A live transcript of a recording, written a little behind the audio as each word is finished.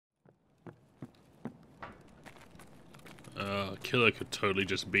Killer could totally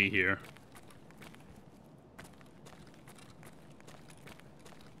just be here.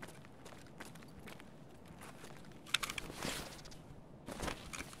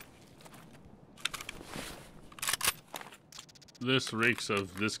 This reeks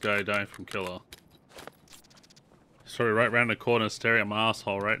of this guy dying from Killer. Sorry, right around the corner staring at my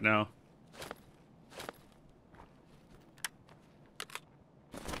asshole right now.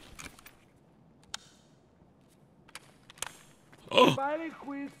 Oh!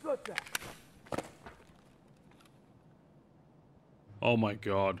 Oh my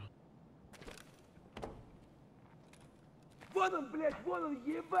god. Вон он, блядь, вон он,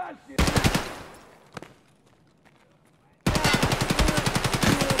 ебашь!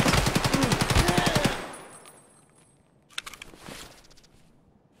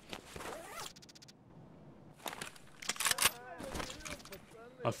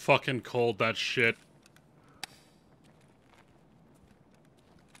 I fucking called that shit.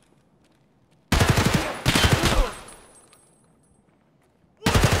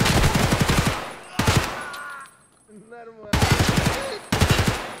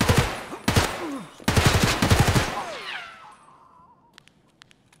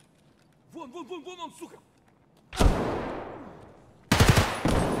 Вон он, сука!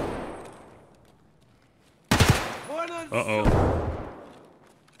 Вон он, Uh-oh.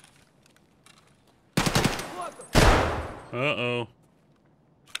 Uh-oh.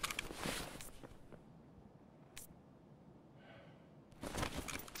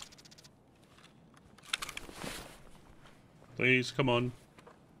 Please, come on.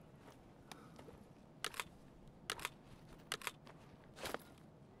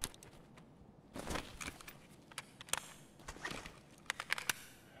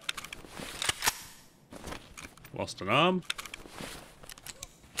 Lost an arm.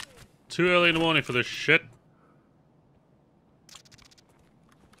 Too early in the morning for this shit.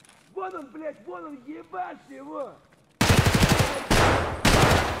 Вон он, блядь, вон он, ебашь его!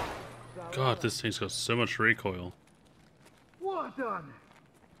 God, this thing's got so much recoil. Вот он!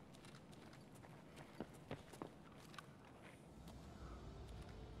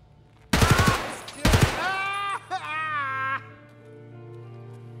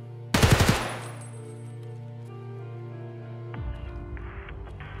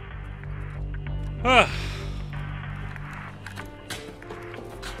 Ah.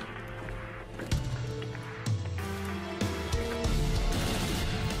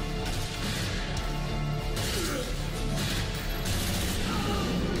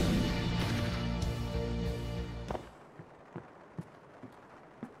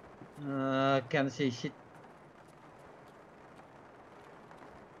 Can't see shit.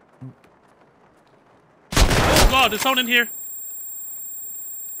 Oh god, there's someone in here.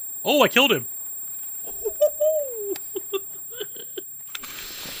 Oh, I killed him.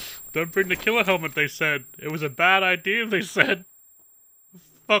 Don't bring the killer helmet, they said. It was a bad idea, they said.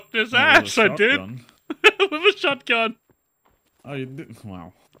 Fucked his ass, I did. With a shotgun. Oh, you did?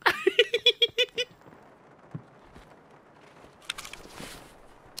 Wow.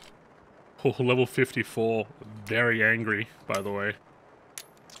 Oh, level 54. Very angry, by the way.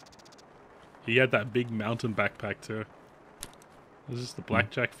 He had that big mountain backpack, too. Is this the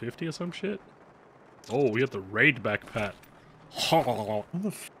Blackjack 50 or some shit? Oh, we have the raid backpack. What the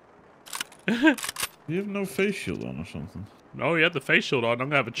f... You have no face shield on or something? No, he had the face shield on. I'm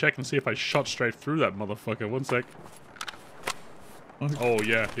gonna have a check and see if I shot straight through that motherfucker. One sec. Oh,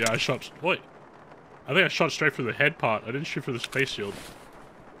 yeah. Yeah, I shot... Wait. I think I shot straight through the head part. I didn't shoot through the face shield.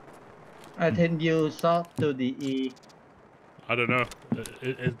 I think you shot to the E. I don't know.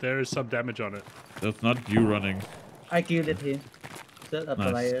 There is some damage on it. That's not you running. I killed him. Set up Nice.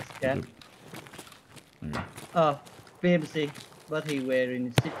 players, yeah. Okay. Oh, PMC. What he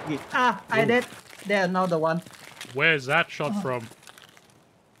wearing? Ah, I did. There's another one. Where's that shot from?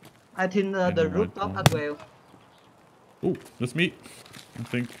 I think the the rooftop right as well. Oh, that's me. I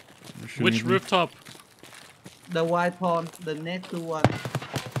think. Which rooftop? The white pawn, the next one.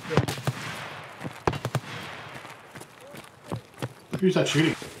 Yeah. Who's that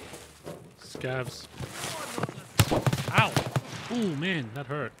shooting? Scavs. Ow! Ooh, man, that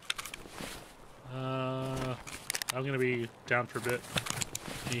hurt. I'm gonna be down for a bit.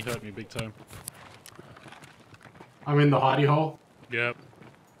 He hurt me big time. I'm in the hidey hole. Yep.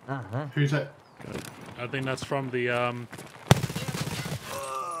 Who's that? I think that's from the,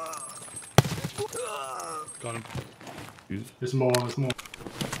 Got him. There's more, there's more.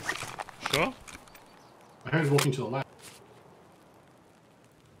 Sure? I heard he's walking to the left.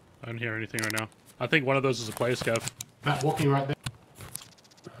 I don't hear anything right now. I think one of those is a player scav. Matt, walking right there.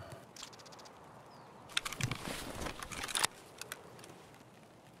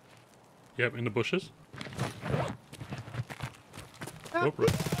 Yep, in the bushes. Oh,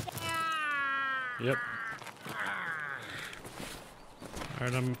 right. Yep.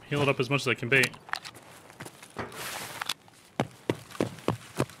 Alright, I'm healed up as much as I can be.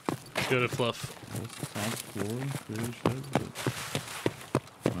 Good at Fluff. Top floor, British head,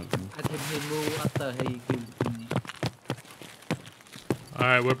 I think he move after he kills me.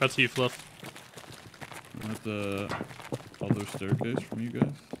 Alright, whereabouts are you, Fluff? I'm at the other staircase from you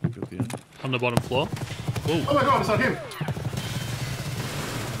guys. Like at the end. On the bottom floor. Whoa. Oh my god, it's not him!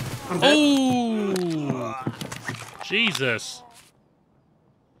 I'm dead. Oh! Jesus.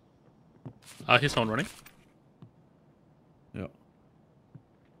 Here's someone running. Yeah.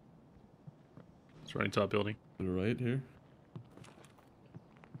 It's running to our building. To the right here.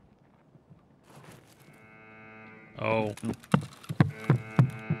 Oh.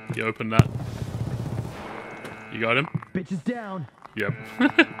 You opened that. You got him? Bitch is down. Yep.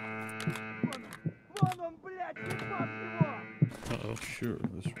 Вон он, блядь, ебать его! Uh-oh. Sure,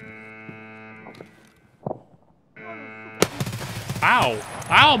 this one. Ow!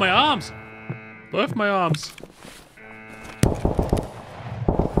 Ow, my arms! Both my arms.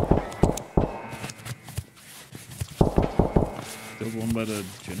 Killed one by the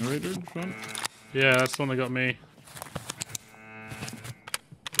generator in front. Yeah, that's the one that got me.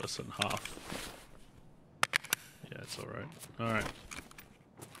 Less than half. Yeah, it's alright. Alright.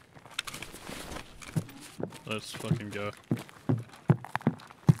 Let's fucking go.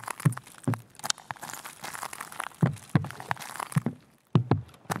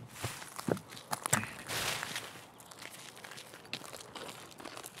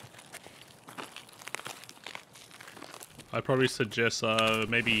 I'd probably suggest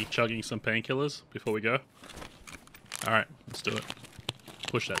maybe chugging some painkillers before we go. Alright, let's do it.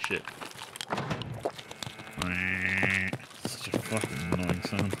 Push that shit. Such a fucking annoying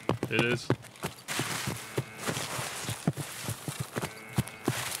sound. It is.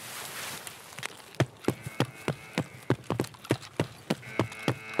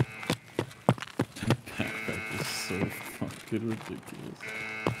 Backpack is so fucking ridiculous.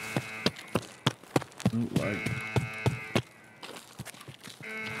 No lag.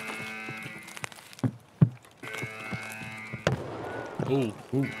 Ooh,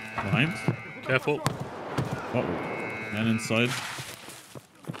 Ooh, behind? careful. Uh-oh. Man inside.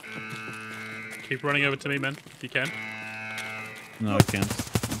 Keep running over to me, man, if you can. No, I can't.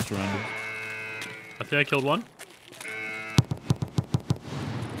 I'm surrounded. I think I killed one.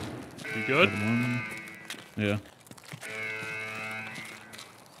 You good? Got one. Yeah.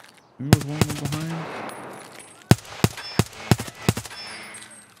 There was one behind.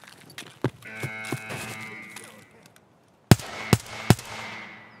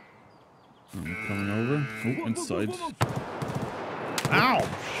 I'm coming over. Oh, inside. Ow!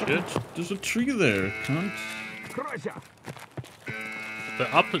 Shit. There's a tree there, cunt. Кройся!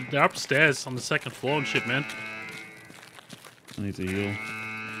 They're upstairs on the second floor and shit, man. I need to heal.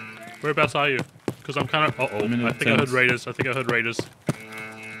 Whereabouts are you? Because I'm kind of. Uh-oh. I'm in a I think I heard tent. raiders. I think I heard raiders.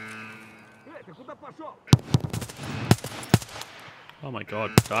 Ты куда пошел? Oh my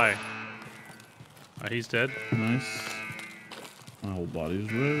god. Die. He's dead. Nice. My whole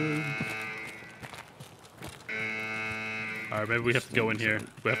body's red. Alright, maybe we have to go in here.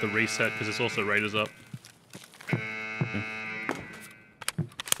 We have to reset because there's also raiders up.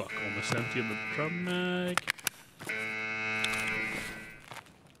 Fuck, almost empty of the drum mag.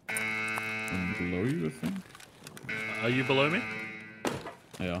 I'm below you, I think. Are you below me?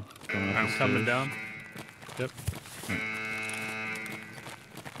 Yeah. Coming up I'm the coming stairs. down. Yep.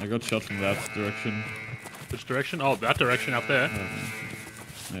 I got shot from that direction. Which direction? Oh, that direction out there.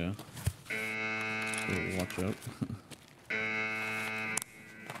 Yeah. So watch out.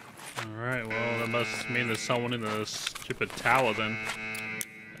 Alright, well, that must mean there's someone in the stupid tower then.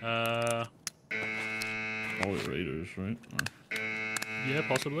 Probably raiders, right? Or... Yeah,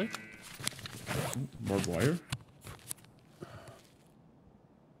 possibly. Oh, barbed wire?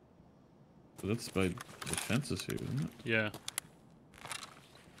 So that's by the fences here, isn't it? Yeah.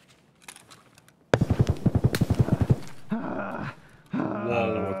 I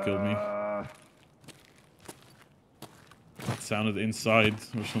don't know what killed me. It sounded inside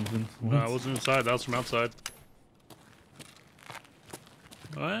or something. What? No, I wasn't inside, that was from outside.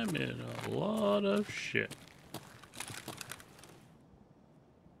 I'm in a lot of shit.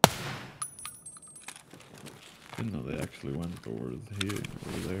 Didn't know they actually went over here,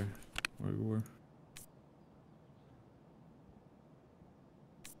 over there, where we were.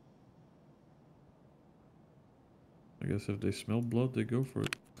 I guess if they smell blood, they go for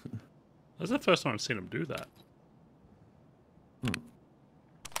it. That's the first time I've seen him do that.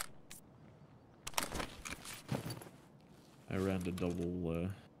 I ran the double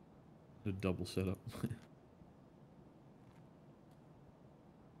setup.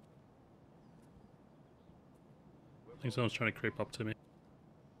 I think someone's trying to creep up to me.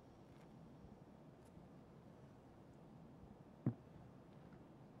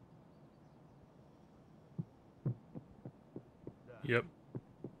 Yep.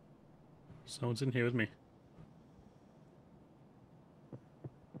 Someone's in here with me.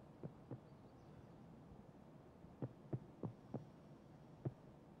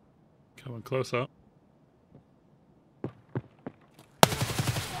 Coming closer.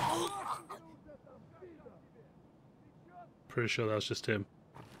 Pretty sure that was just him.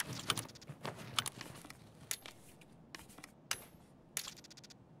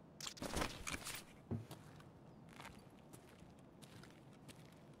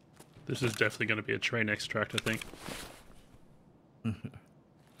 This is definitely going to be a train extract, I think.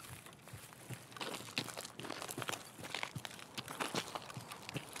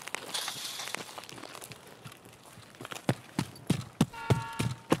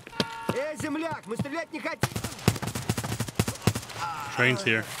 Земляк, мы стрелять не хотим. Train's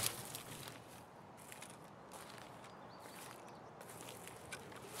here.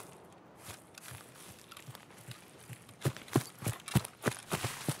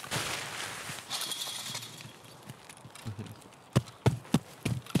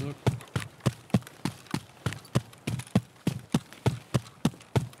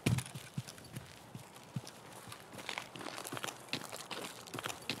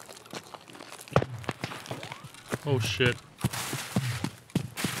 Oh shit.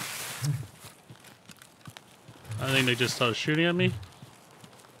 I think they just started shooting at me.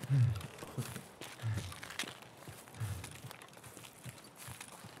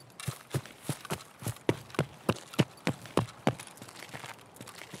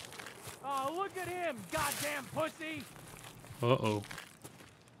 Oh, look at him, goddamn pussy! Uh-oh.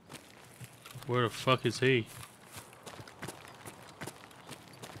 Where the fuck is he?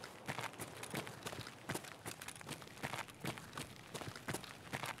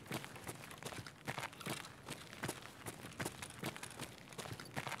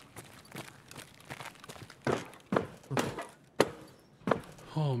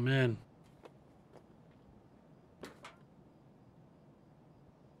 Oh man.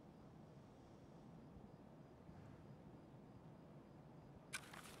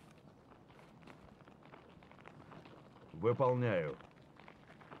 Выполняю.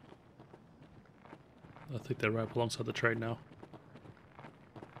 I think they're right alongside the train now.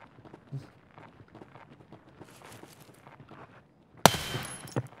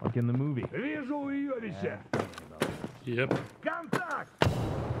 Like in the movie. Вижу уебище. Yep. Контакт!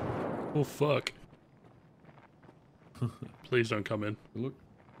 Oh fuck. Please don't come in. Look.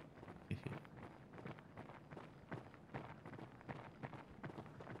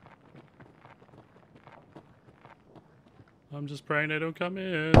 I'm just praying they don't come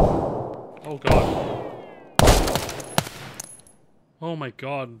in. Oh god. Oh my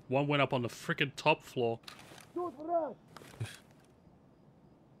god. One went up on the freaking top floor.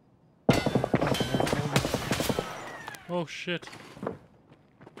 Oh shit.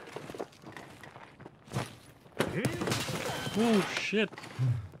 Oh shit.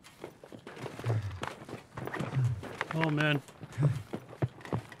 Oh man.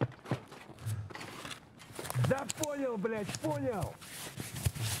 Да понял, блядь, понял!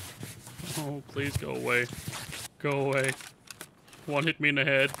 Oh, please go away. Go away. One hit me in the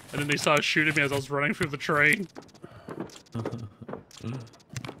head, and then they started shooting me as I was running through the train.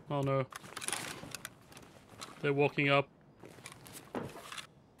 Oh no. They're walking up.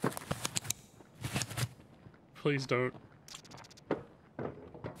 Please don't.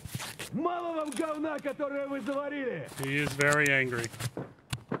 Мало вам говна, которое вы заварили! He is very angry.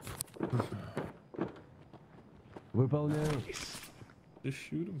 Выполняю. Just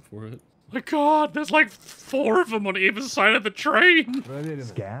shoot him for it. My god, there's like 4 of them on either side of the train. Проверено.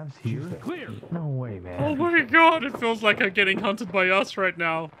 Scavs here? Clear. No way, man. Oh my god, it feels like I'm getting hunted by us right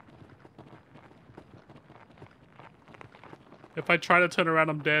now. If I try to turn around,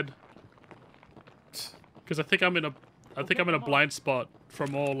 I'm dead. Because I think I'm in a blind spot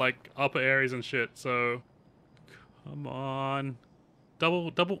from all like upper areas and shit. So, come on,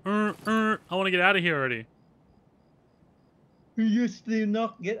 double. I want to get out of here already. You still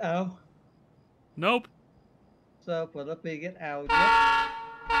not get out. Nope. So for the big get out.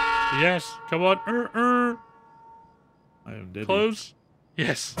 Yep. Yes. Come on. I am dead. Close.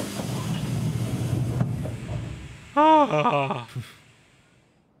 Yes. Ah.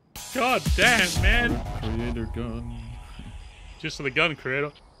 God damn, man. Creator gun. Just for the gun,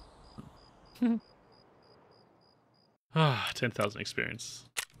 creator. Ah, 10,000 experience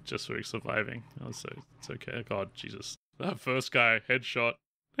just for surviving. Oh, so it's okay. God, Jesus. That first guy, headshot.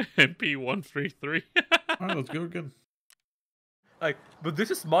 MP133. Alright, let's go again. Like, but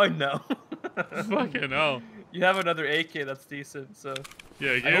this is mine now. Fucking hell. You have another AK that's decent, so.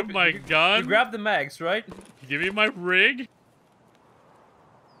 Yeah, I give hope my you gun. grab the mags, right? Give me my rig.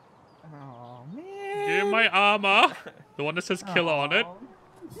 Oh man. Give me my armor. The one that says killer on it.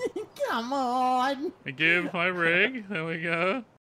 Come on. I give my rig. There we go.